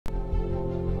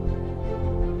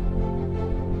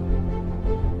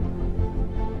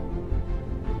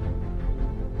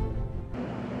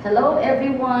Hello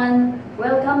everyone!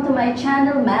 Welcome to my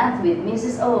channel Math with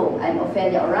Mrs. O. I'm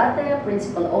Ofelia Orate,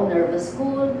 Principal Owner of a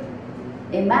school,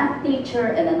 a math teacher,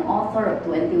 and an author of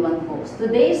 21 books.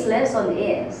 Today's lesson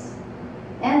is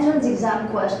entrance exam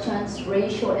questions,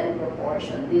 ratio and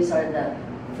proportion. These are the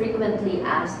frequently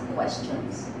asked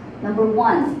questions. Number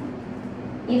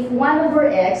 1. If 1 over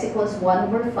x equals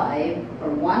 1 over 5 or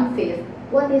 1/5,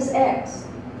 what is x?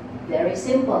 Very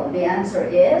simple. The answer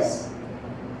is,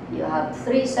 you have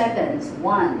 3 seconds.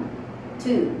 1,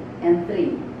 2, and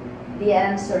 3. The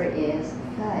answer is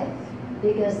 5.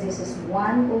 Because this is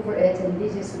 1 over x and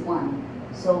this is 1.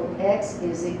 So x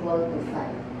is equal to 5.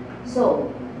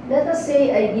 So let us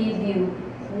say I give you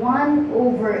 1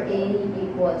 over a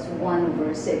equals 1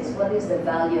 over 6. What is the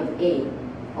value of a?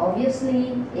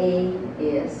 Obviously, a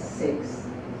is 6.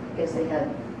 Because they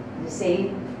have the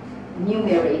same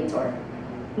numerator.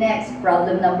 Next,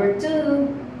 problem number 2.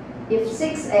 If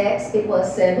 6x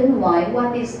equals 7y,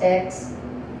 what is x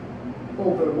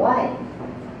over y?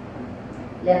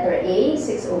 Letter A,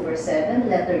 6 over 7.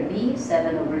 Letter B,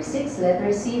 7 over 6.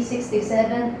 Letter C,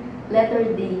 67. Letter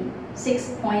D,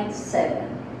 6.7.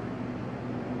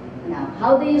 Now,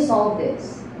 how do you solve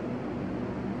this?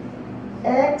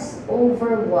 X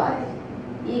over y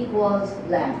equals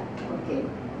blank. Okay.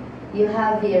 You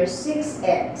have here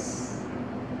 6x.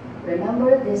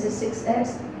 Remember, this is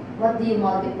 6x. What do you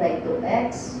multiply to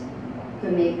x to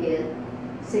make it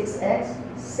 6x?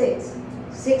 6.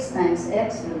 6 times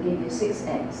x will give you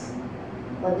 6x.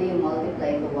 What do you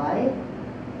multiply to y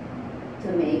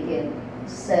to make it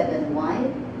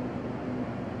 7y?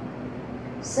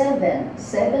 7.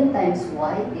 7 times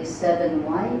y is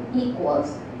 7y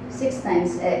equals 6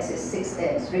 times x is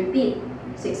 6x. Repeat.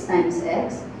 6 times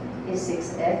x is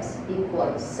 6x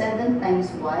equals 7 times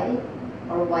y,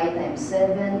 or y times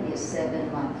 7 is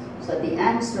 7y. So the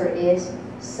answer is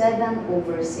 7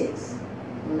 over 6.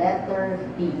 Letter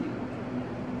B.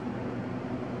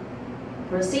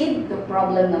 Proceed to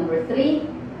problem number 3.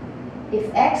 If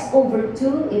x over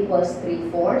 2 equals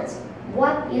 3/4,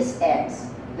 what is x?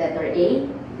 Letter A,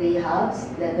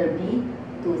 3/2. Letter B,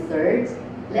 2/3.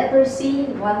 Letter C,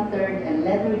 1/3. And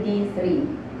letter D, 3.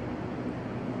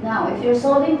 Now, if you're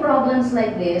solving problems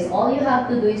like this, all you have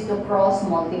to do is to cross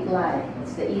multiply.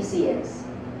 It's the easiest.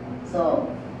 So,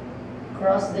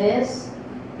 cross this,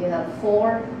 you have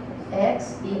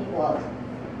 4x equals,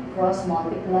 cross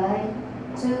multiply,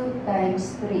 2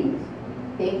 times 3.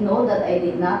 Take note that I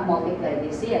did not multiply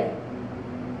this yet,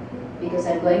 because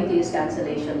I'm going to use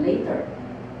cancellation later.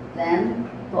 Then,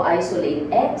 to isolate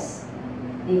x,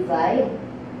 divide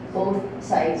both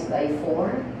sides by 4,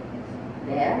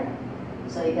 there.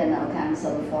 So you can now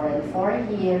cancel 4 and 4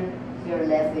 here. You're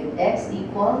left with x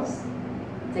equals,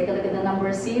 take a look at the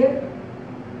numbers here.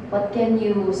 What can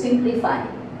you simplify?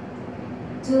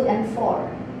 2 and 4.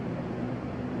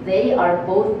 They are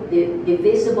both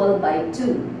divisible by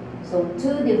 2. So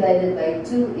 2 divided by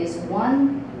 2 is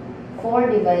 1. 4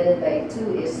 divided by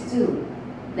 2 is 2.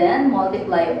 Then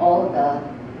multiply all the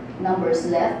numbers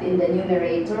left in the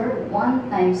numerator. 1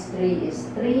 times 3 is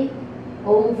 3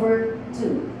 over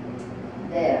 2.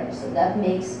 There. So that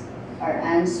makes our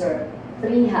answer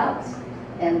 3/2.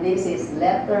 And this is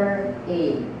letter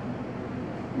A.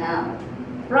 Now,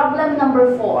 problem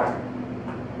number 4.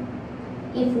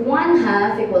 If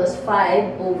 1/2 equals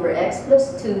 5 over x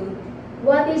plus 2,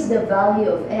 what is the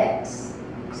value of x?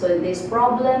 So in this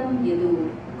problem, you do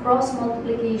cross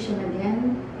multiplication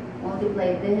again.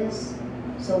 Multiply this.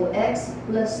 So x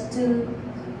plus 2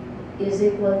 is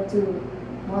equal to,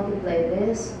 multiply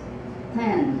this,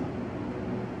 10.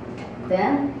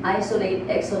 Then, isolate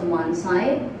x on one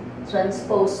side,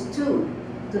 transpose 2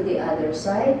 to the other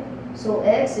side. So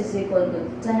x is equal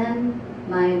to 10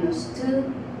 minus 2.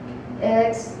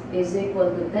 X is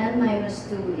equal to 10 minus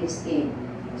 2 is 8.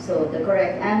 So the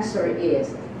correct answer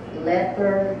is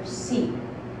letter C.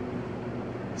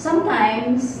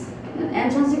 Sometimes, in an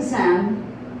entrance exam,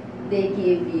 they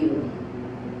give you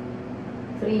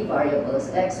 3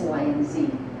 variables, x, y, and z.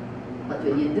 What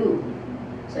will you do?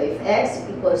 So if x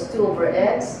equals 2 over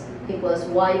x equals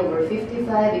y over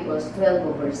 55 equals 12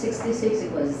 over 66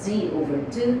 equals z over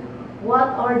 2,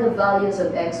 what are the values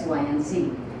of x, y, and z?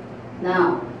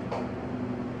 Now,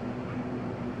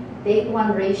 take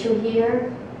one ratio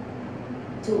here,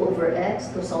 2 over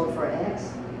x, to solve for x.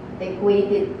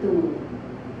 Equate it to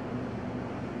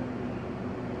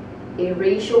a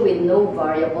ratio with no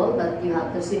variable, but you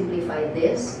have to simplify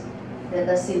this. Let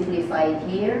us simplify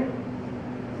here.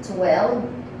 12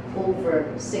 over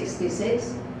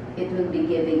 66, it will be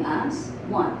giving us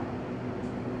 1.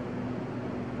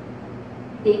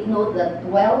 Take note that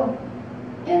 12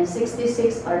 and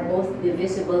 66 are both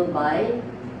divisible by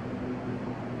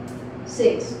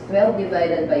 6. 12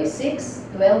 divided by 6,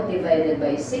 12 divided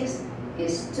by 6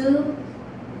 is 2.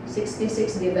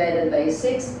 66 divided by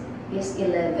 6 is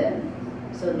 11.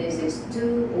 So this is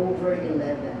 2 over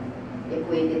 11.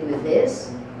 Equate it with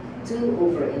this, 2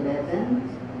 over 11.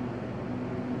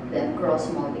 Then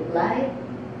cross multiply.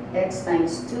 X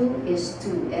times 2 is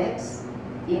 2x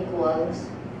equals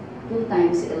 2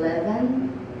 times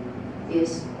 11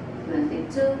 is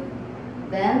 22.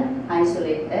 Then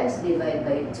isolate x, divide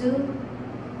by 2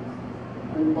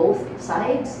 on both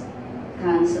sides,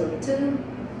 cancel 2.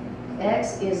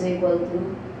 X is equal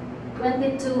to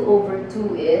 22 over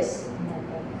 2 is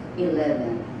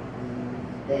 11.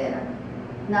 There.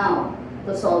 Now,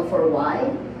 to solve for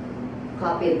y,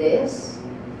 copy this,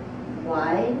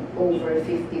 y over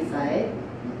 55,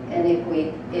 and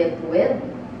equate it with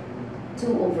 2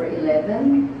 over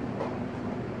 11,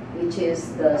 which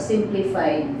is the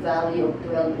simplified value of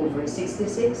 12 over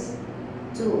 66,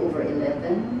 2 over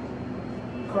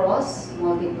 11, cross,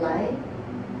 multiply,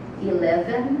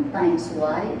 11 times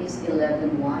y is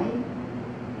 11y,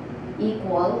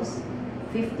 equals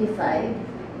 55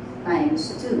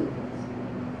 times 2.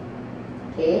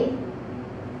 Okay?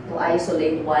 To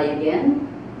isolate y again,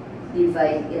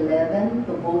 divide 11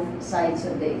 to both sides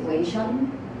of the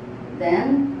equation,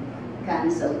 then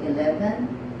cancel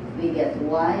 11, we get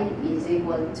y is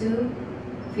equal to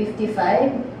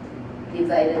 55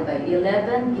 divided by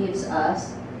 11 gives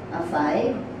us a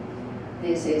 5.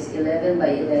 This is 11 by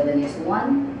 11 is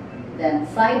 1. Then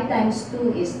 5 times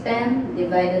 2 is 10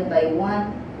 divided by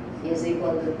 1 is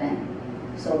equal to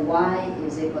 10. So y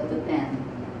is equal to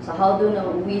 10. So how do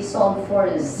we solve for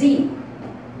z?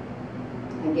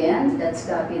 Again, let's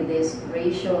copy this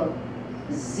ratio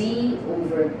z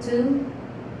over 2.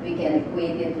 We can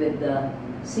equate it with the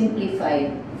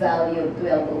simplified value of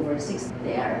 12 over 6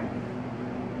 there.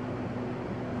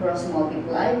 Cross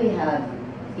multiply, we have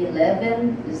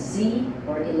 11z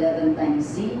or 11 times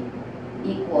z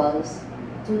equals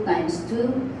 2 times 2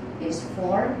 is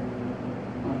 4.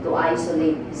 To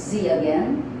isolate z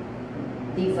again,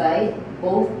 divide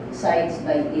both sides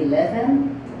by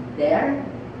 11 there.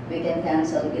 We can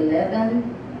cancel 11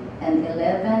 and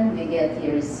 11, we get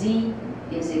here z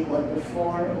is equal to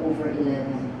 4 over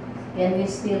 11. Can we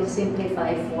still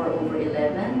simplify 4 over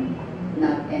 11?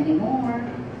 Not anymore.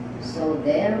 So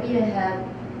there we have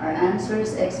our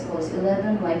answers: x equals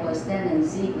 11, y equals 10, and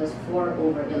z equals 4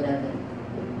 over 11.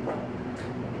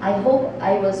 I hope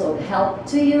I was of help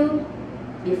to you.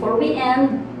 Before we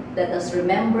end, let us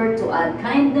remember to add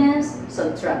kindness,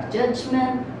 subtract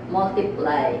judgment,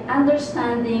 multiply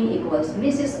understanding equals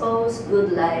Mrs. O's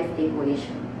good life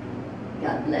equation.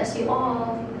 God bless you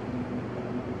all.